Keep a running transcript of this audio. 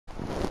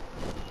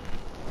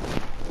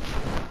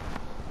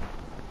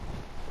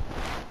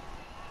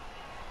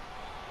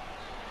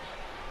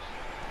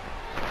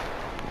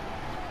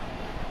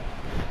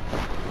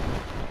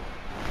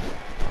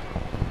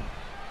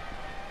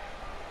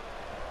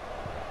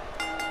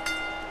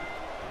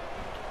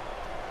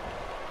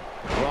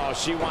Oh,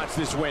 she wants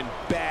this win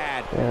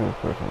bad. And of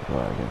course, I'm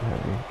glad I get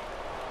heavy.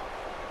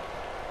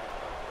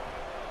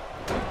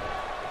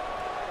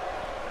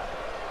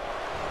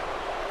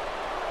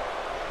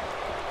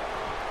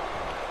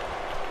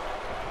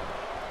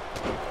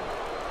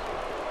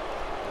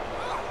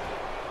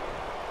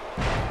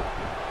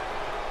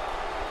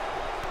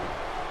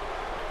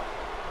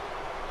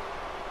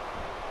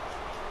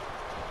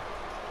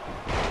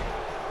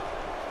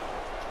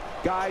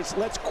 Guys,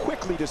 let's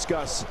quickly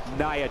discuss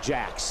Nia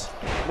Jax.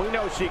 We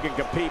know she can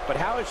compete, but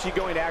how is she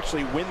going to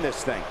actually win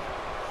this thing?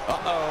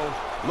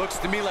 Uh-oh. Looks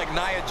to me like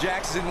Nia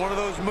Jax is in one of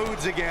those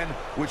moods again,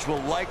 which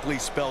will likely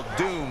spell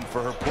doom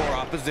for her poor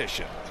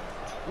opposition.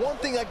 One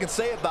thing I can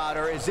say about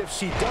her is if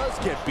she does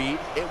get beat,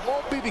 it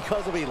won't be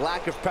because of a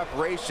lack of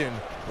preparation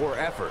or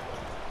effort.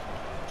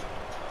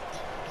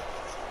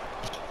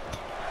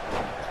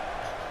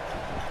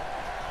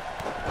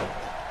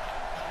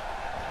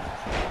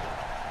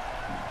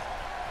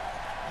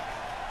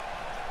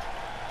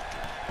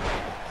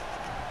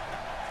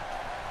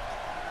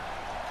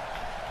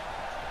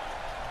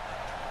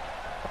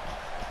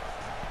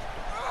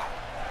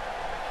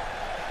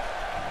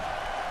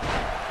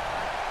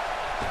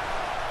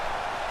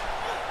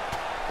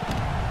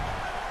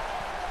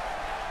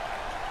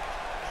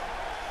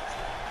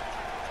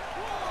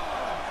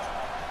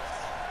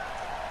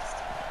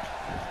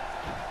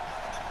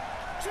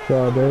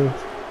 All day.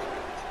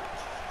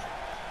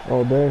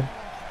 All day.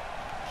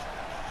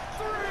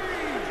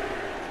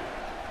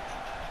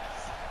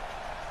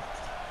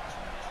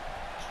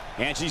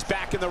 And she's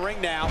back in the ring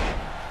now.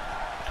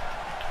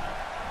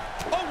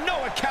 Oh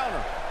no, a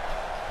counter.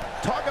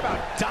 Talk about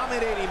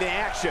dominating the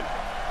action.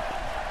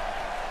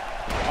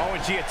 Oh,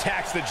 and she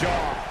attacks the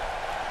jaw.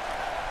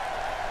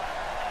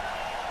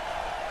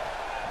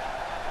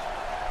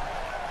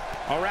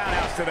 A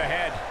roundhouse to the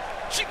head.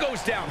 She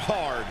goes down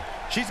hard.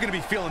 She's going to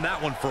be feeling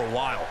that one for a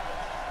while.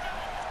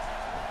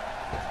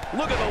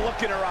 Look at the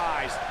look in her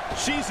eyes.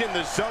 She's in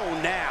the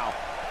zone now.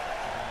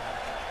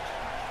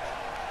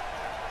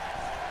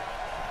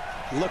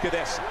 Look at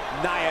this.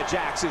 Nia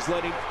Jax is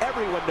letting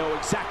everyone know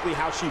exactly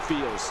how she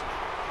feels.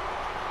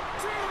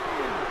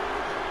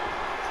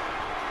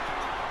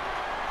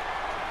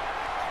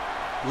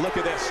 Look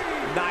at this.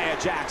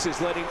 Nia Jax is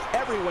letting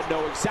everyone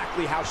know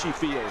exactly how she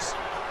feels.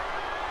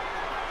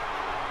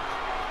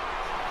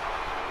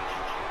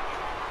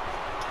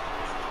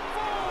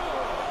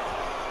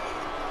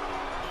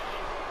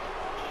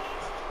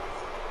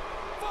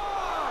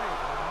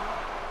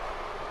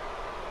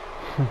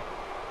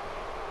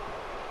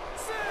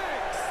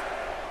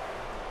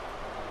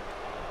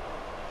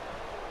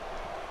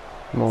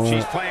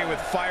 She's playing with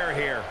fire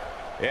here.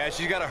 Yeah,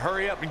 she's got to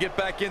hurry up and get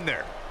back in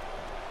there.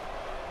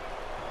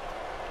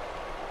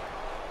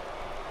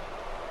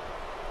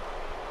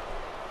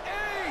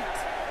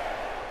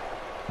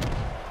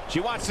 She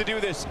wants to do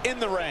this in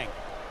the ring.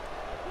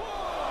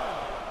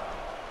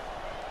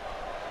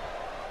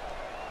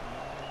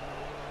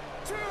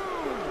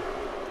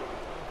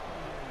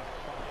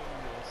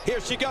 Here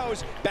she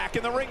goes, back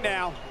in the ring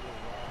now.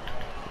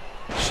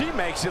 She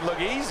makes it look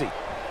easy.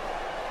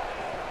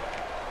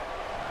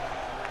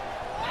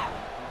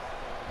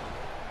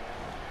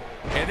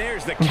 And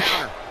there's the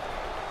counter.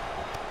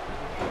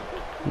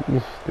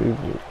 You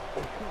stupid.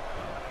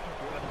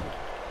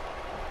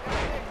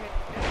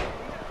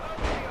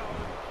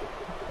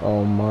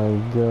 Oh my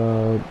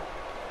God.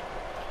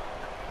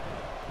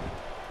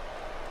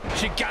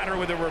 She got her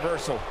with a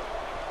reversal.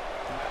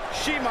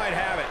 She might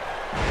have it.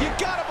 You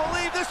gotta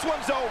believe this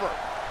one's over.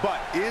 But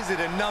is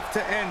it enough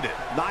to end it?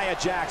 Nia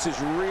Jax is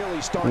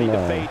really starting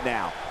to fade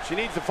now. She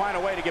needs to find a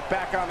way to get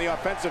back on the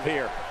offensive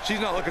here. She's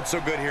not looking so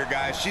good here,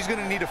 guys. She's going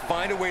to need to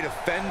find a way to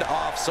fend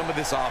off some of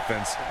this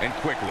offense, and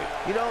quickly.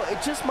 You know,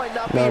 it just might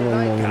not be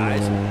tonight,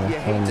 guys. You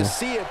hate to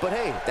see it, but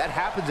hey, that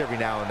happens every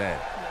now and then.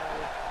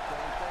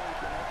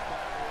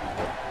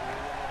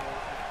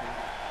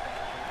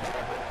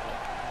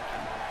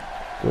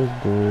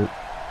 Just do it.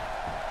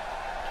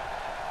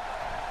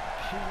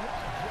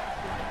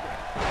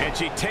 And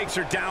she takes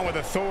her down with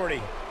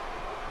authority.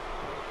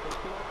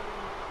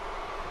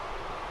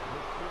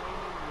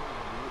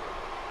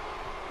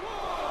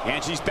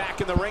 And she's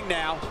back in the ring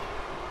now.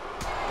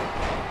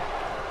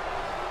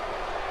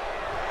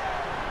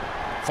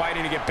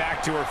 Fighting to get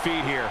back to her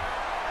feet here.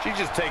 She's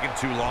just taking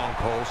too long,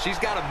 Cole. She's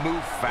got to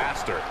move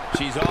faster.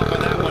 She's off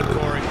on that one,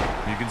 Corey.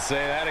 You can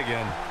say that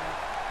again.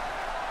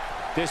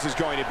 This is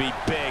going to be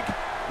big,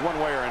 one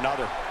way or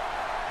another.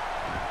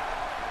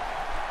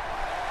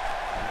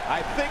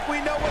 I think we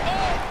know what...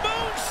 Oh,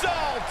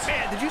 moonsault!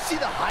 Man, did you see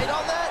the height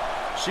on that?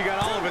 She got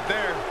all of it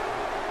there.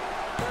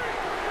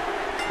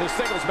 The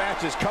singles match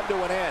has come to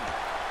an end.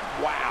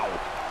 Wow.